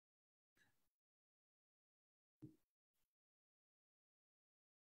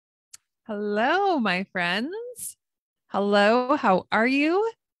Hello, my friends. Hello, how are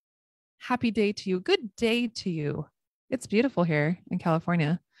you? Happy day to you. Good day to you. It's beautiful here in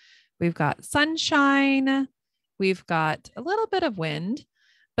California. We've got sunshine, we've got a little bit of wind,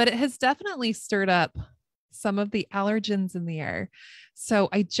 but it has definitely stirred up some of the allergens in the air. So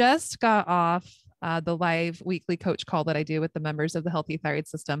I just got off the live weekly coach call that I do with the members of the Healthy Thyroid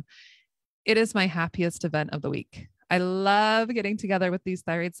System. It is my happiest event of the week. I love getting together with these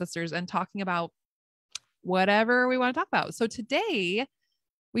thyroid sisters and talking about whatever we want to talk about. So today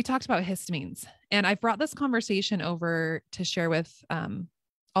we talked about histamines, and I've brought this conversation over to share with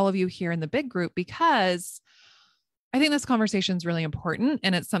all of you here in the big group because I think this conversation is really important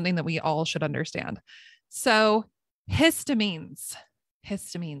and it's something that we all should understand. So, histamines.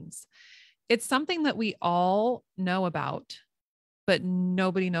 It's something that we all know about, but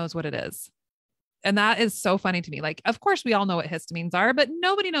nobody knows what it is. And that is so funny to me. Like, of course, we all know what histamines are, but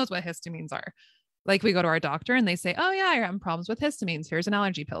nobody knows what histamines are. Like, we go to our doctor and they say, oh, yeah, you're having problems with histamines. Here's an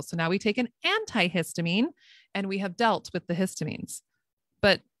allergy pill. So now we take an antihistamine and we have dealt with the histamines.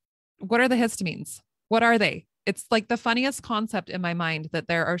 But what are the histamines? What are they? It's like the funniest concept in my mind that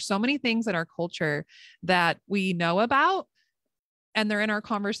there are so many things in our culture that we know about and they're in our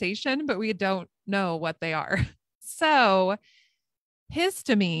conversation, but we don't know what they are. So,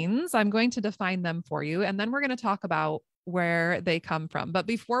 histamines, I'm going to define them for you, and then we're going to talk about where they come from. But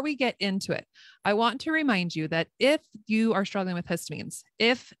before we get into it, I want to remind you that if you are struggling with histamines,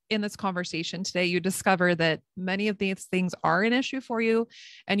 if in this conversation today you discover that many of these things are an issue for you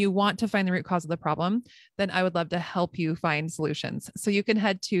and you want to find the root cause of the problem, then I would love to help you find solutions. So you can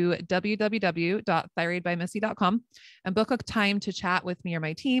head to www.thyroidbymissy.com and book a time to chat with me or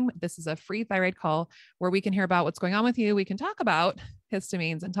my team. This is a free thyroid call where we can hear about what's going on with you. We can talk about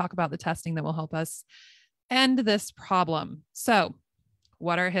histamines and talk about the testing that will help us end this problem. So,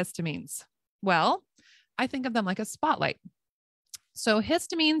 what are histamines? Well, I think of them like a spotlight. So,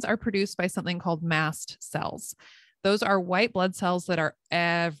 histamines are produced by something called mast cells. Those are white blood cells that are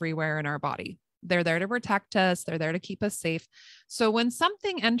everywhere in our body. They're there to protect us, they're there to keep us safe. So, when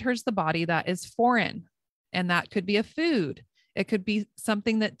something enters the body that is foreign, and that could be a food, it could be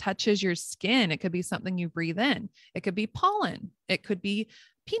something that touches your skin, it could be something you breathe in, it could be pollen, it could be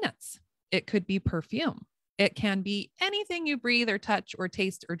peanuts, it could be perfume. It can be anything you breathe or touch or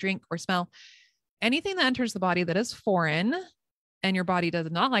taste or drink or smell. Anything that enters the body that is foreign and your body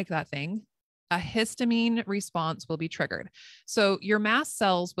does not like that thing, a histamine response will be triggered. So your mast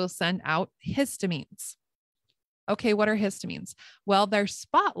cells will send out histamines. Okay, what are histamines? Well, they're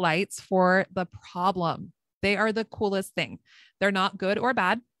spotlights for the problem. They are the coolest thing. They're not good or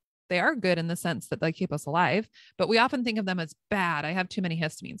bad. They are good in the sense that they keep us alive, but we often think of them as bad. I have too many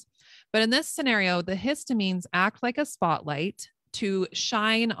histamines. But in this scenario, the histamines act like a spotlight to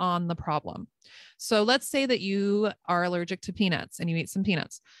shine on the problem. So let's say that you are allergic to peanuts and you eat some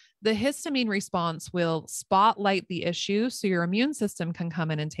peanuts. The histamine response will spotlight the issue so your immune system can come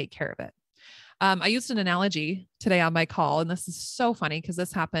in and take care of it. I used an analogy today on my call, and this is so funny because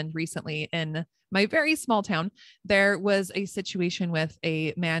this happened recently in my very small town. There was a situation with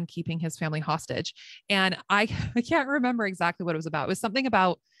a man keeping his family hostage. And I can't remember exactly what it was about. It was something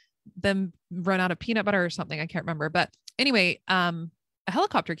about them run out of peanut butter or something. I can't remember. But anyway, a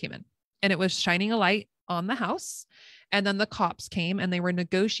helicopter came in and it was shining a light on the house. And then the cops came and they were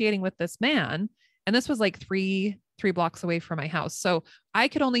negotiating with this man. And this was like three blocks away from my house. So I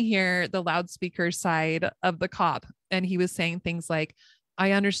could only hear the loudspeaker side of the cop. And he was saying things like,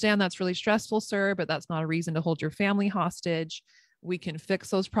 I understand that's really stressful, sir, but that's not a reason to hold your family hostage. We can fix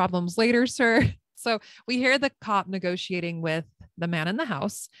those problems later, sir. So we hear the cop negotiating with the man in the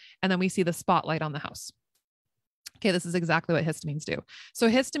house, and then we see the spotlight on the house. Okay, this is exactly what histamines do. So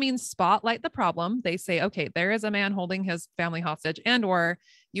histamines spotlight the problem. They say, okay, there is a man holding his family hostage, and or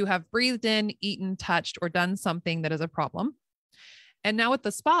you have breathed in, eaten, touched, or done something that is a problem. And now with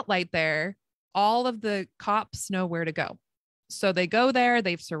the spotlight there, all of the cops know where to go. So they go there,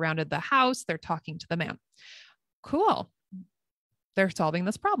 they've surrounded the house, they're talking to the man. Cool. They're solving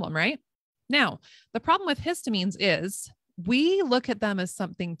this problem, right? Now, the problem with histamines is we look at them as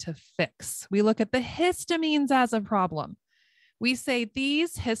something to fix. We look at the histamines as a problem. We say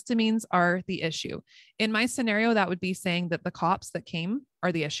these histamines are the issue. In my scenario, that would be saying that the cops that came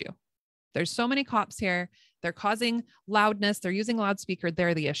are the issue. There's so many cops here. They're causing loudness. They're using loudspeaker.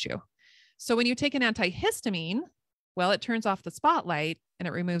 They're the issue. So when you take an antihistamine, well, it turns off the spotlight and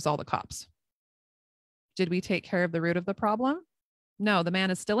it removes all the cops. Did we take care of the root of the problem? No, the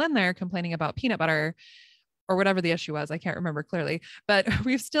man is still in there complaining about peanut butter or whatever the issue was. I can't remember clearly, but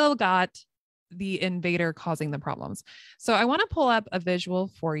we've still got the invader causing the problems. So I want to pull up a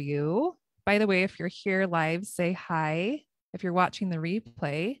visual for you. By the way, if you're here live, say hi. If you're watching the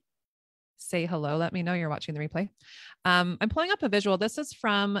replay, say hello. Let me know you're watching the replay. I'm pulling up a visual. This is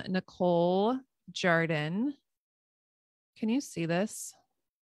from Nicole Jardin. Can you see this?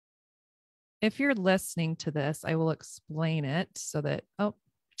 If you're listening to this, I will explain it so that, oh,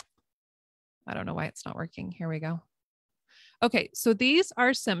 I don't know why it's not working. Here we go. Okay, so these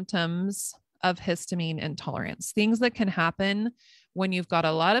are symptoms of histamine intolerance, things that can happen when you've got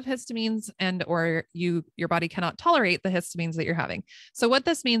a lot of histamines and or your body cannot tolerate the histamines that you're having. So what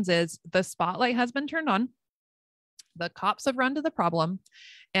this means is the spotlight has been turned on, the cops have run to the problem,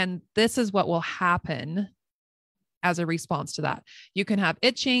 and this is what will happen as a response to that. You can have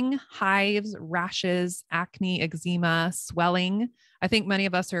itching, hives, rashes, acne, eczema, swelling. I think many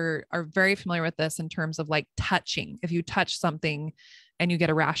of us are very familiar with this in terms of like touching. If you touch something and you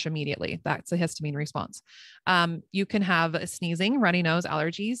get a rash immediately, that's a histamine response. You can have sneezing, runny nose,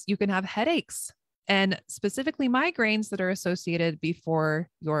 allergies. You can have headaches and specifically migraines that are associated before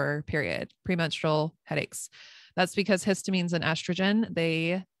your period, premenstrual headaches. That's because histamines and estrogen,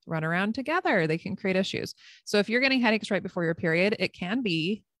 they run around together. They can create issues. So if you're getting headaches right before your period, it can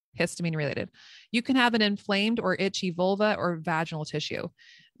be histamine related. You can have an inflamed or itchy vulva or vaginal tissue.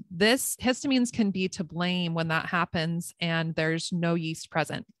 This histamines can be to blame when that happens and there's no yeast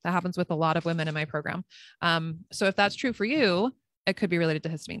present. That happens with a lot of women in my program. So if that's true for you, it could be related to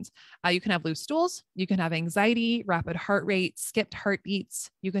histamines. You can have loose stools. You can have anxiety, rapid heart rate, skipped heartbeats.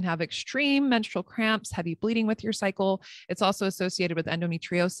 You can have extreme menstrual cramps, heavy bleeding with your cycle. It's also associated with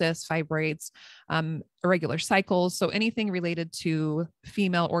endometriosis, fibroids, irregular cycles. So anything related to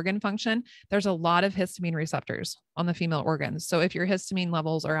female organ function, there's a lot of histamine receptors on the female organs. So if your histamine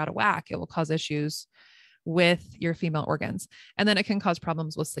levels are out of whack, it will cause issues with your female organs. And then it can cause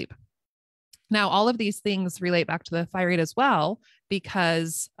problems with sleep. Now, all of these things relate back to the thyroid as well,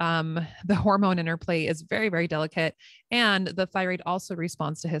 because the hormone interplay is very, very delicate. And the thyroid also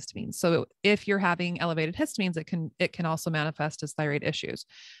responds to histamines. So if you're having elevated histamines, it can also manifest as thyroid issues.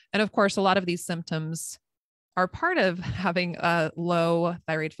 And of course, a lot of these symptoms are part of having a low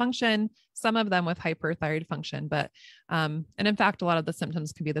thyroid function, some of them with hyperthyroid function, and in fact, a lot of the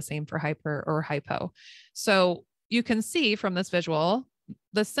symptoms can be the same for hyper or hypo. So you can see from this visual,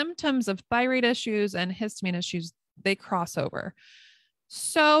 the symptoms of thyroid issues and histamine issues, they cross over.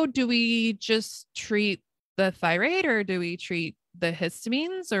 So do we just treat the thyroid or do we treat the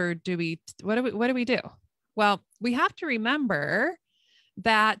histamines or what do we do? Well, we have to remember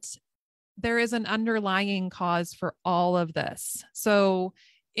that there is an underlying cause for all of this. So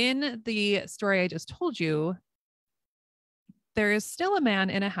in the story I just told you, there is still a man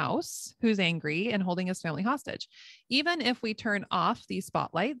in a house who's angry and holding his family hostage. Even if we turn off these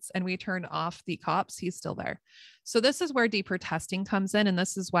spotlights and we turn off the cops, he's still there. So this is where deeper testing comes in. And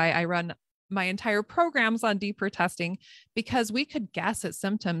this is why I run my entire programs on deeper testing, because we could guess at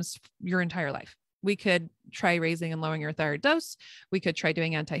symptoms your entire life. We could try raising and lowering your thyroid dose. We could try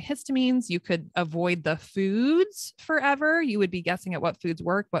doing antihistamines. You could avoid the foods forever. You would be guessing at what foods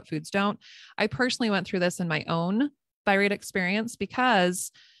work, what foods don't. I personally went through this in my own thyroid experience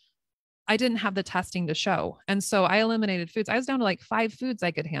because I didn't have the testing to show. And so I eliminated foods. I was down to like 5 foods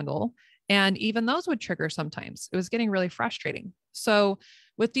I could handle. And even those would trigger sometimes. It was getting really frustrating. So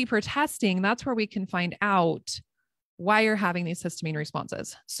with deeper testing, that's where we can find out why you're having these histamine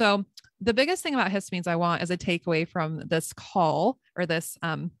responses. So the biggest thing about histamines I want as a takeaway from this call or this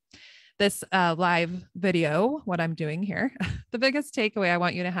live video, what I'm doing here, the biggest takeaway I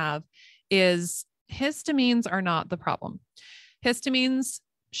want you to have is histamines are not the problem. Histamines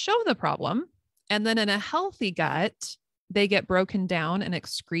show the problem. And then in a healthy gut, they get broken down and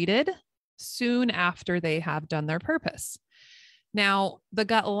excreted soon after they have done their purpose. Now, the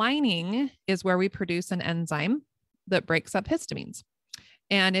gut lining is where we produce an enzyme that breaks up histamines.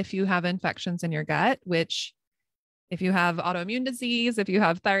 And if you have infections in your gut, which if you have autoimmune disease, if you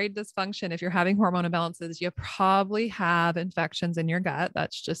have thyroid dysfunction, if you're having hormone imbalances, you probably have infections in your gut.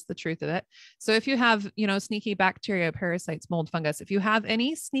 That's just the truth of it. So if you have, sneaky bacteria, parasites, mold, fungus, if you have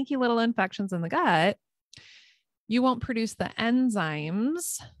any sneaky little infections in the gut, you won't produce the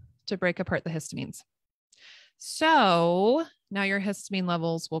enzymes to break apart the histamines. So now your histamine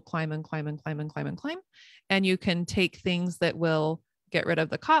levels will climb and climb and climb and climb and climb. And you can take things that will get rid of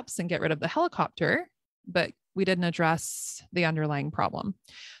the cops and get rid of the helicopter, but we didn't address the underlying problem.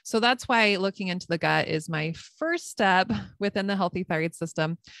 So that's why looking into the gut is my first step within the healthy thyroid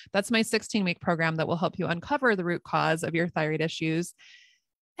system. That's my 16-week program that will help you uncover the root cause of your thyroid issues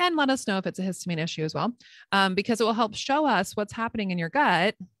and let us know if it's a histamine issue as well, because it will help show us what's happening in your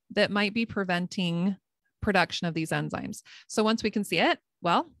gut that might be preventing production of these enzymes. So once we can see it,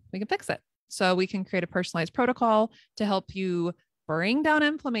 well, we can fix it. So we can create a personalized protocol to help you bring down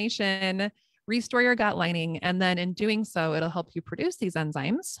inflammation, restore your gut lining. And then in doing so, it'll help you produce these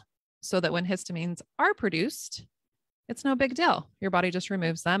enzymes so that when histamines are produced, it's no big deal. Your body just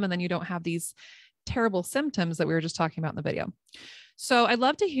removes them, and then you don't have these terrible symptoms that we were just talking about in the video. So I'd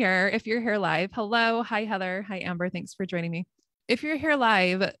love to hear if you're here live. Hello. Hi, Heather. Hi, Amber. Thanks for joining me. If you're here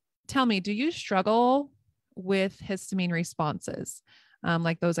live, tell me, do you struggle with histamine responses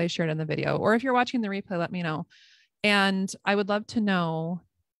like those I shared in the video? Or if you're watching the replay, let me know. And I would love to know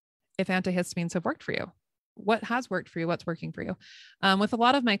if antihistamines have worked for you. What has worked for you? What's working for you? With a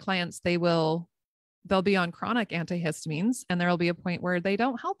lot of my clients, they'll be on chronic antihistamines, and there'll be a point where they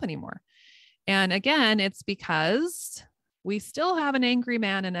don't help anymore. And again, it's because we still have an angry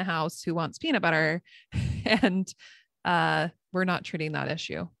man in a house who wants peanut butter, and we're not treating that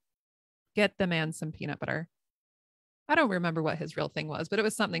issue. Get the man some peanut butter. I don't remember what his real thing was, but it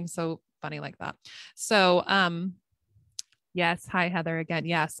was something so funny like that. So, yes. Hi, Heather again.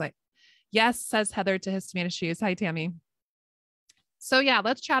 Yes. Yes, says Heather to histamine issues. Hi, Tammy. So yeah,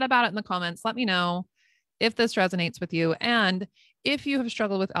 let's chat about it in the comments. Let me know if this resonates with you. And if you have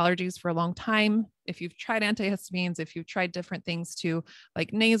struggled with allergies for a long time, if you've tried antihistamines, if you've tried different things to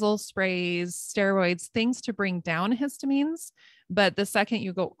like nasal sprays, steroids, things to bring down histamines, but the second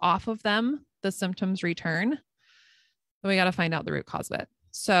you go off of them, the symptoms return, then we got to find out the root cause of it.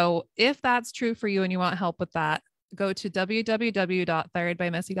 So if that's true for you and you want help with that, go to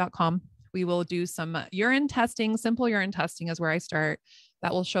www.thyroidbymissy.com. We will do some urine testing. Simple urine testing is where I start.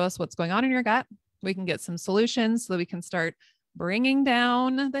 That will show us what's going on in your gut. We can get some solutions so that we can start bringing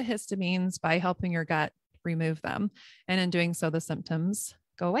down the histamines by helping your gut remove them. And in doing so, the symptoms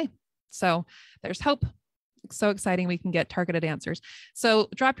go away. So there's hope. It's so exciting. We can get targeted answers. So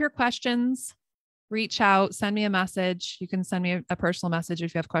drop your questions, reach out, send me a message. You can send me a personal message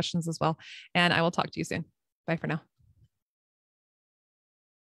if you have questions as well. And I will talk to you soon. Bye for now.